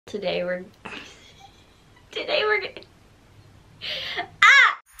Today we're gonna...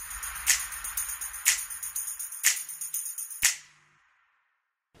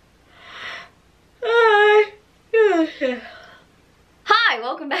 Hi,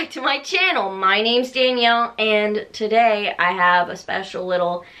 welcome back to my channel. My name's Danielle, and today I have a special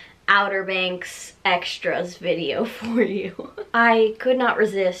little Outer Banks extras video for you. I could not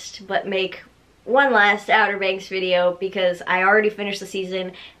resist but make one last Outer Banks video because I already finished the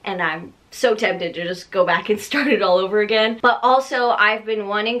season and I'm so tempted to just go back and start it all over again. But also I've been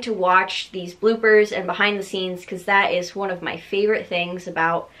wanting to watch these bloopers and behind the scenes because that is one of my favorite things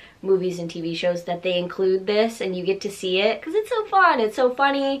about movies and TV shows, that they include this and you get to see it because it's so fun, it's so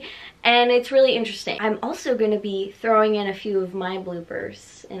funny, and it's really interesting. I'm also going to be throwing in a few of my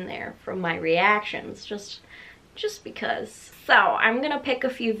bloopers in there from my reactions, just because. So I'm gonna pick a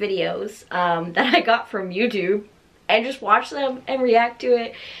few videos that I got from YouTube and just watch them and react to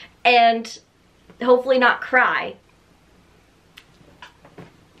it and hopefully not cry.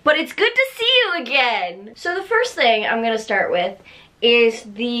 But it's good to see you again! So the first thing I'm gonna start with is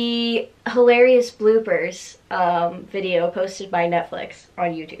the hilarious bloopers video posted by Netflix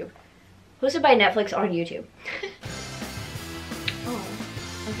on YouTube. Posted by Netflix on YouTube. Oh,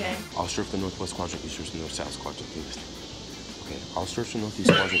 okay. I'll surf the northwest quadrant, you surf the north-south quadrant, please. Okay, I'll surf the northeast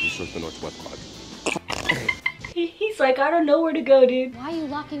quadrant, you surf the northwest quadrant. He's like, I don't know where to go, dude. Why are you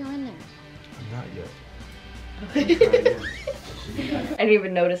locking her in there? Not yet. I didn't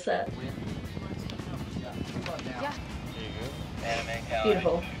even notice that. Yeah.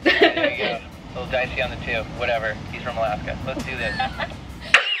 Beautiful. There you go. A little dicey on the two. Whatever. He's from Alaska. Let's do this. I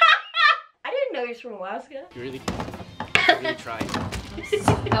didn't know he was from Alaska. You really tried.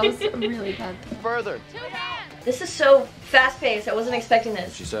 That was really bad. Further. This is so fast-paced. I wasn't expecting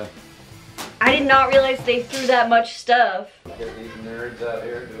this. She said. I did not realize they threw that much stuff. Get these nerds out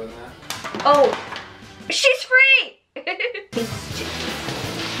here doing that. Oh, she's free!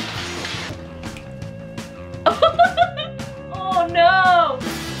 Oh no!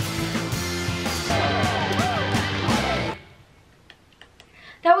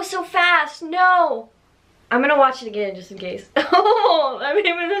 That was so fast, no! I'm gonna watch it again just in case. Oh, I mean,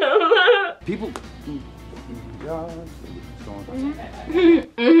 People.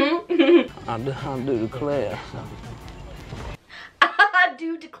 I do declare. I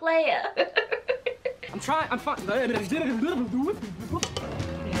do declare. I'm trying. I'm fine.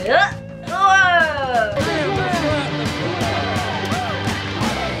 Yeah. Whoa.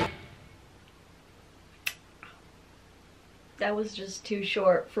 That was just too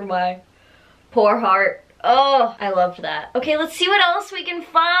short for my poor heart. Oh, I loved that. Okay, let's see what else we can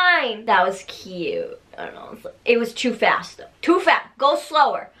find. That was cute. I don't know. It was too fast though. Too fast. Go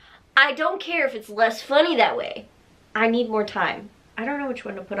slower. I don't care if it's less funny that way. I need more time. I don't know which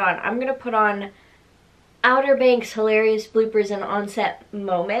one to put on. I'm gonna put on Outer Banks hilarious bloopers and on-set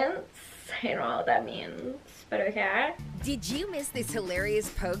moments. I don't know what that means, but okay. Did you miss this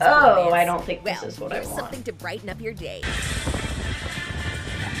hilarious pose? Oh, I don't think this well, is what I here's want. something to brighten up your day.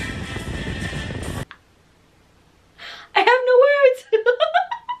 I have no words.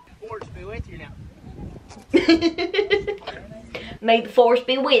 Force be with you now. May the force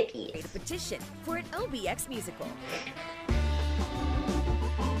be with you. A petition for an OBX musical.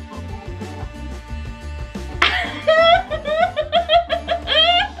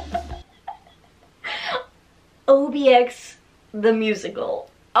 OBX the musical.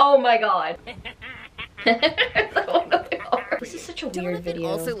 Oh my god. This is such a weird Donovan video.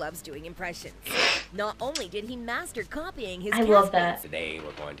 also loves doing impressions. Not only did he master copying his I love that. castmates, Today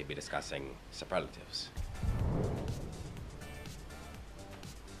we're going to be discussing superlatives.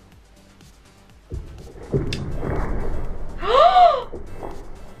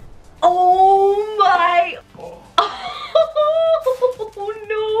 Oh my. Oh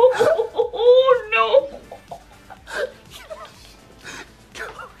no. Oh no.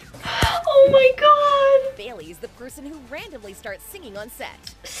 Oh my god. Bailey is the person who randomly starts singing on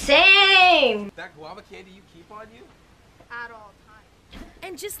set. Same. That guava candy you keep on you? At all times.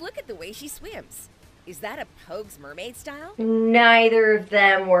 And just look at the way she swims. Is that a Pogue's mermaid style? Neither of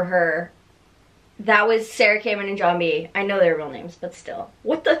them were her. That was Sarah Kamen and John B. I know their real names, but still.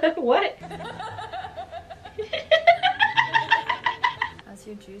 What the? What? How's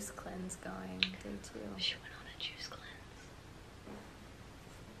your juice cleanse going? Day 2. She went on a juice cleanse.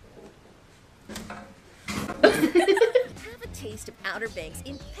 Have a taste of Outer Banks'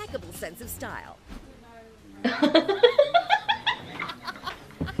 impeccable sense of style.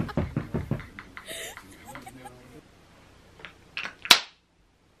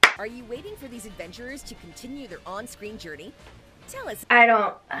 Are you waiting for these adventurers to continue their on-screen journey? Tell us. I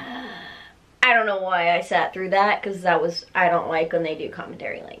don't know why I sat through that, because I don't like when they do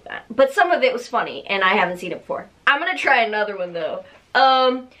commentary like that. But some of it was funny, and I haven't seen it before. I'm gonna try another one though.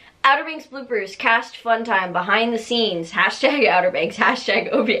 Outer Banks bloopers, cast fun time, behind the scenes, hashtag Outer Banks,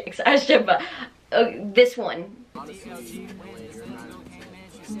 hashtag OBX, hashtag, this one.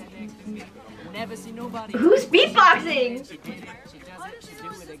 Who's beatboxing?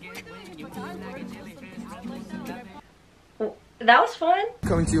 That was fun.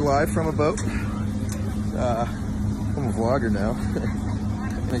 Coming to you live from a boat. I'm a vlogger now.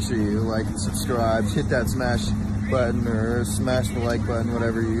 Make sure you like and subscribe, hit that smash button or smash the like button,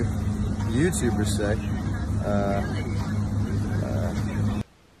 whatever you YouTubers say.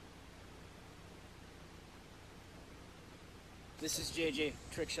 This is JJ,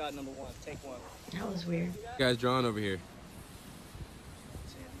 trick shot number 1, take 1. That was weird. Guys, drawing over here.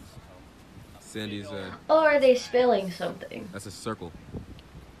 Sandy's, Or are they spilling something? that's a circle.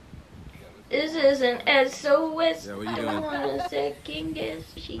 This isn't SOS. Yeah, what you I doing? want a second guess.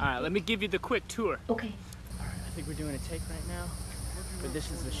 Alright, let me give you the quick tour. Okay. I think we're doing a take right now. But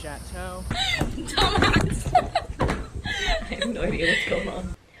this is the chateau. I have no idea what's going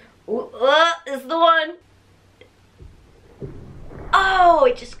on. This is the one. Oh,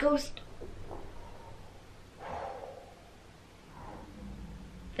 it just goes.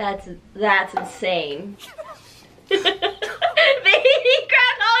 That's insane. He grabbed all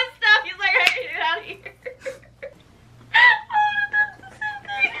his stuff. He's like, "Hey, get out of here."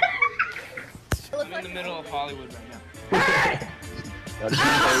 I'm in the middle of Hollywood right now.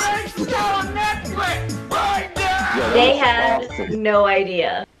 They had no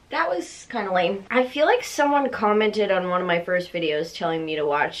idea. That was kind of lame. I feel like someone commented on one of my first videos telling me to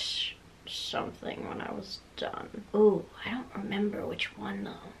watch something when I was done. Ooh, I don't remember which one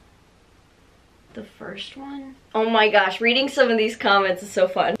though. The first one? Oh my gosh, reading some of these comments is so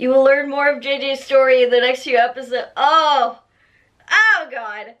fun. You will learn more of JJ's story in the next few episodes. Oh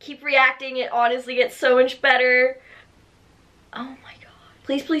god. Keep reacting, it honestly gets so much better. Oh my god.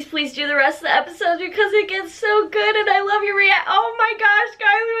 Please, please, please do the rest of the episodes because it gets so good and I love your react. Oh my gosh,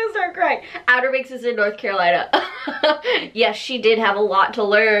 guys, I'm gonna start crying. Outer Banks is in North Carolina. Yes, she did have a lot to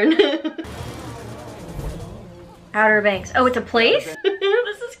learn. Outer Banks. Oh, it's a place?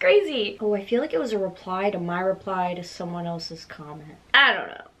 This is crazy. Oh, I feel like it was a reply to my reply to someone else's comment. I don't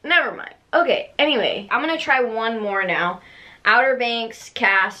know. Never mind. Okay, anyway, I'm gonna try one more now. Outer Banks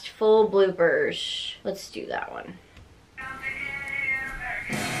cast full bloopers. Let's do that one.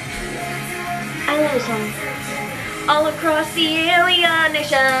 I love this song. All across the alien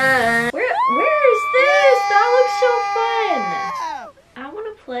nation. Where is this? That looks so fun. I want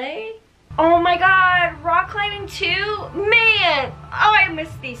to play. Oh my god, rock climbing 2? Man, oh, I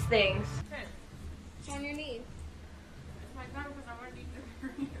miss these things. It's on your knee.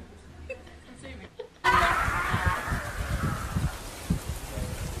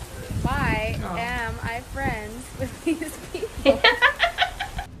 Why am I friends with these people?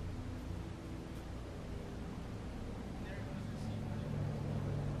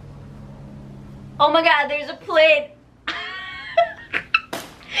 Oh my god, there's a plane. There's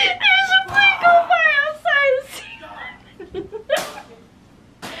a plane going by outside the scene.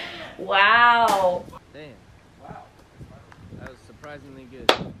 Wow. Damn. Wow. That was surprisingly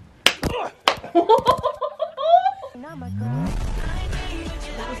good.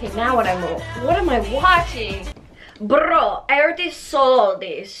 Okay, now what am I watching? Bro, I already saw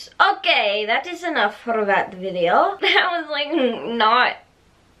this. Okay, that is enough for that video. That was like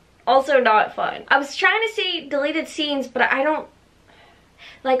not fun. I was trying to say deleted scenes, but I don't,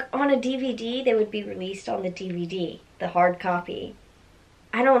 like on a DVD, they would be released on the DVD, the hard copy.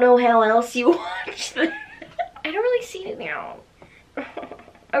 I don't know how else you watch them. I don't really see it now.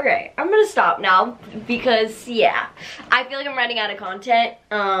 Okay, I'm gonna stop now because, yeah, I feel like I'm running out of content.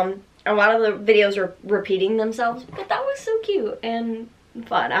 A lot of the videos are repeating themselves, but that was so cute and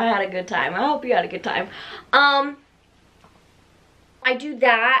fun. I had a good time. I hope you had a good time. I do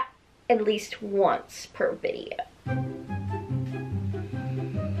that at least once per video.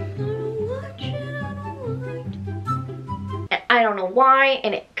 I don't know why,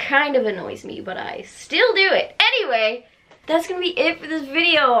 and it kind of annoys me, but I still do it. Anyway, that's gonna be it for this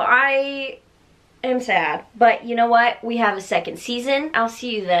video. I am sad, but you know what? We have a second season. I'll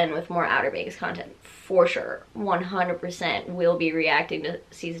see you then with more Outer Banks content. For sure, 100% will be reacting to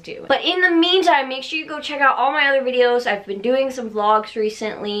season 2. But in the meantime, make sure you go check out all my other videos. I've been doing some vlogs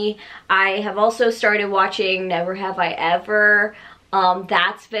recently. I have also started watching Never Have I Ever.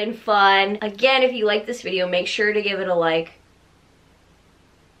 That's been fun. Again, if you like this video, make sure to give it a like.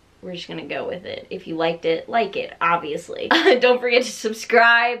 we're just gonna go with it. If you liked it, like it, obviously. Don't forget to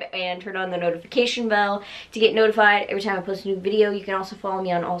subscribe and turn on the notification bell to get notified every time I post a new video. You can also follow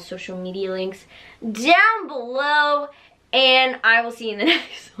me on all social media links down below, and I will see you in the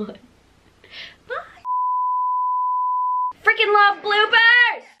next one. Bye. Freaking love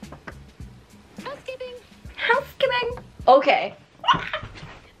bloopers! Housekeeping. Housekeeping. Okay.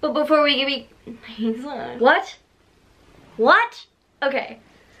 But before we give you... What? What? Okay.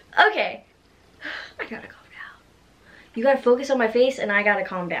 Okay. I gotta calm down. You gotta focus on my face and I gotta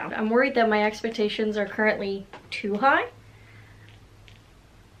calm down. I'm worried that my expectations are currently too high.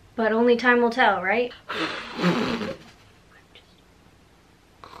 But only time will tell, right?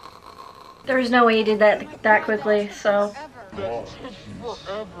 There's no way you did that quickly, so...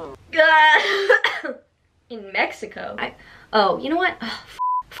 In Mexico. Oh, you know what? Oh,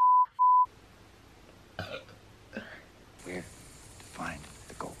 Where to find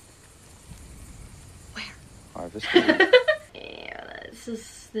the gold? Where? Harvest. yeah,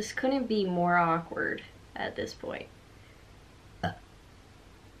 this couldn't be more awkward at this point.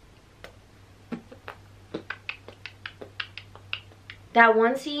 That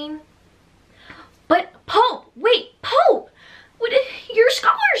one scene. But Pope, wait, Pope, what? Your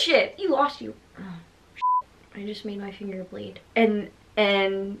scholarship, you lost you. Oh, I just made my finger bleed, and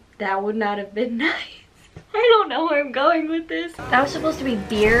that would not have been nice. I don't know where I'm going with this. That was supposed to be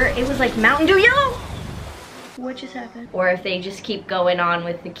beer. It was like Mountain Dew Yellow. What just happened? Or if they just keep going on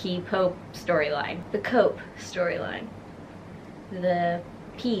with the Key Pope storyline, the Cope storyline, the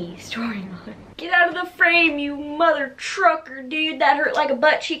P storyline. Get out of the frame, you mother trucker, dude. That hurt like a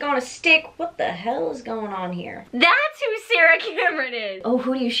butt cheek on a stick. What the hell is going on here? That's who Sarah Cameron is. Oh,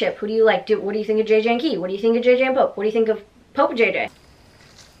 who do you ship? Who do you like? What do you think of JJ and Key? What do you think of JJ and Pope? What do you think of Pope and JJ?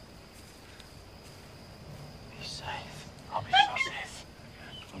 Be safe. I'll be so safe.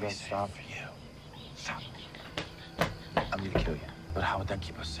 I'm gonna stop for you. Stop. I'm gonna kill you. But how would that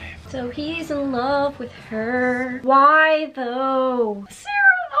keep us safe? So he's in love with her. Why though? Sarah,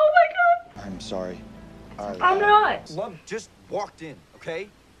 oh my god. I'm sorry. I'm not. Love just walked in, okay?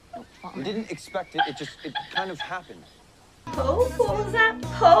 We didn't expect it. It kind of happened. Pope? What was that?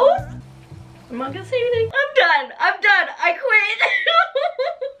 Pope? I'm not gonna say anything. I'm done. I'm done. I quit.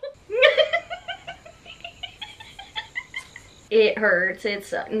 It hurts.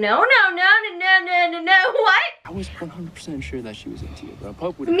 It's no. What? I was 100% sure that she was into you, bro.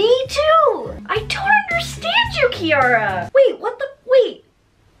 Pope would. Me too. I don't understand you, Kiara. Wait, what the? Wait.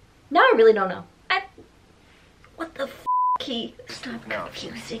 Now I really don't know. What the f, Key? Stop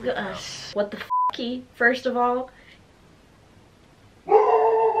confusing us. What the f, Key? First of all.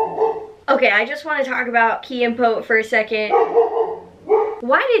 Okay, I just want to talk about Key and Pope for a second.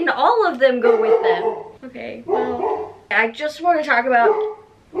 Why didn't all of them go with them? Okay, well, I just want to talk about...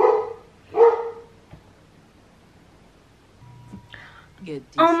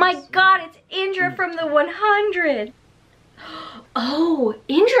 Oh my god, it's Indra from the 100. Oh,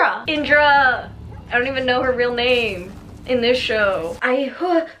 Indra. Indra. I don't even know her real name in this show. No,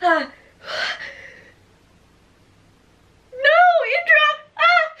 Indra.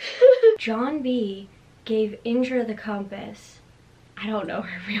 John B gave Indra the compass. I don't know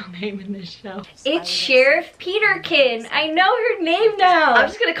her real name in this show. It's Sheriff Peterkin. I know her name now. I'm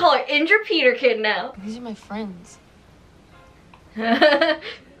just gonna call her Indra Peterkin now. These are my friends. Alright,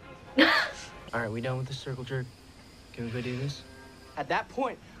 we done with the circle jerk? Can we go do this? At that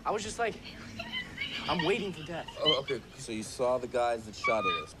point, I was just like, I'm waiting for death. Oh, okay. So you saw the guys that shot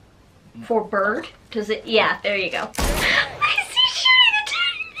at us. For Bird? Does it? Yeah, there you go. I see shooting at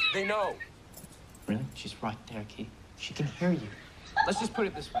They know. Really? She's right there, Key. She can hear you. Let's just put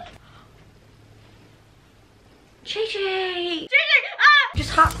it this way. JJ! JJ! Ah!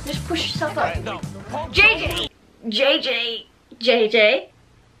 Just hop, just push yourself up. No. JJ! JJ! JJ!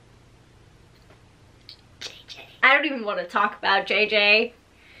 JJ. I don't even want to talk about JJ.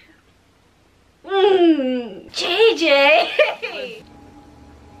 JJ!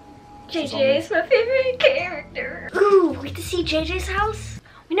 JJ is my favorite character. Ooh, we get to see JJ's house?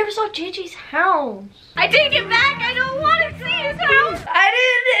 We never saw JJ's house. I take it back, I don't want to see his house. I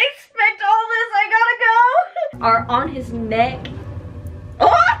didn't expect all this, I gotta go. Are on his neck.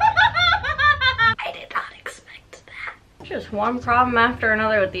 I did not expect that. Just one problem after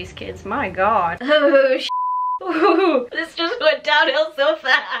another with these kids, my god. Oh, ooh, this just went downhill so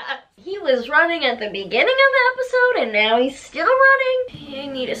fast. He was running at the beginning of the episode and now he's still running. I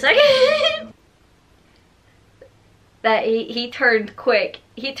need a second. That he turned quick.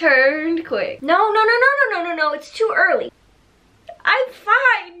 He turned quick. No, it's too early. I'm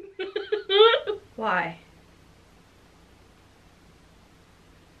fine. Why?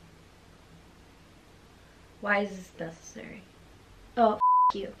 Why is this necessary? Oh,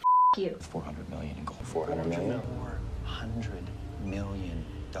 you. You. 400 million in gold. 400 million? $400 million.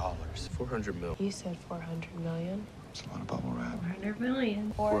 400 mil. You said 400 million. It's a lot of bubble wrap. 400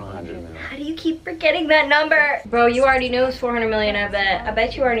 million. 400 million. How do you keep forgetting that number? Bro, you already knew it was 400 million, I bet. I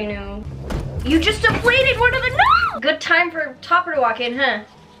bet you already knew. You just deflated one of the, no! Good time for Topper to walk in, huh?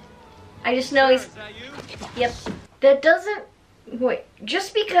 I just know he's, yep. That doesn't, wait,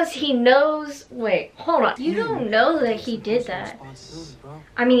 just because he knows, wait, hold on. You don't know that he did that.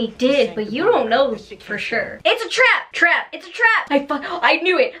 I mean, he did, but you don't know for sure. It's a trap! Trap! It's a trap! I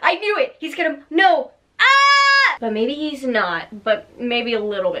knew it! I knew it! He's gonna, no! Ah! But maybe he's not, but maybe a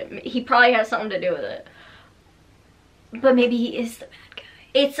little bit. He probably has something to do with it. But maybe he is the bad guy.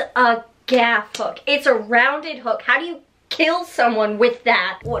 It's a gaff hook. It's a rounded hook. How do you kill someone with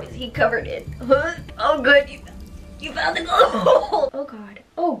that? What is he covered in? Oh, good. You found the gold. Oh, God.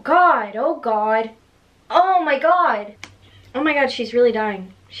 Oh, God. Oh, God. Oh, my God. Oh, my God. She's really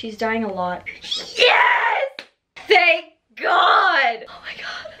dying. She's dying a lot. Yes! Thank God. Oh, my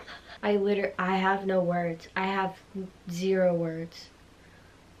God. I have no words. I have 0 words.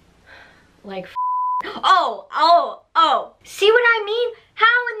 Like, oh. See what I mean?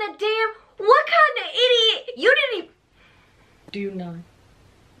 How in the damn, what kind of idiot? You didn't even,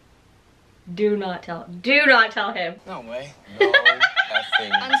 do not tell him. No way. No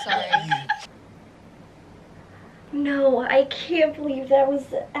effing I'm sorry. way. No, I can't believe that was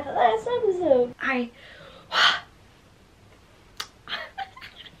the last episode. I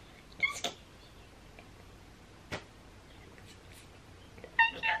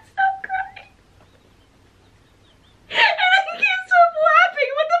can't stop crying. And I can't stop laughing.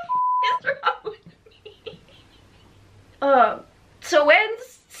 What the f is wrong with me? So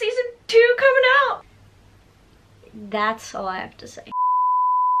when's season 2 coming out? That's all I have to say.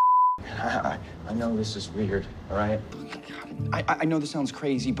 I know this is weird, all right? I know this sounds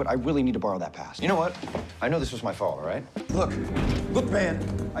crazy, but I really need to borrow that pass. You know what? I know this was my fault, all right? Look,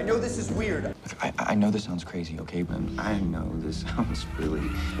 man. I know this is weird. Look, I know this sounds crazy, okay? But I know this sounds really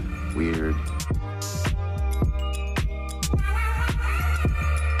weird.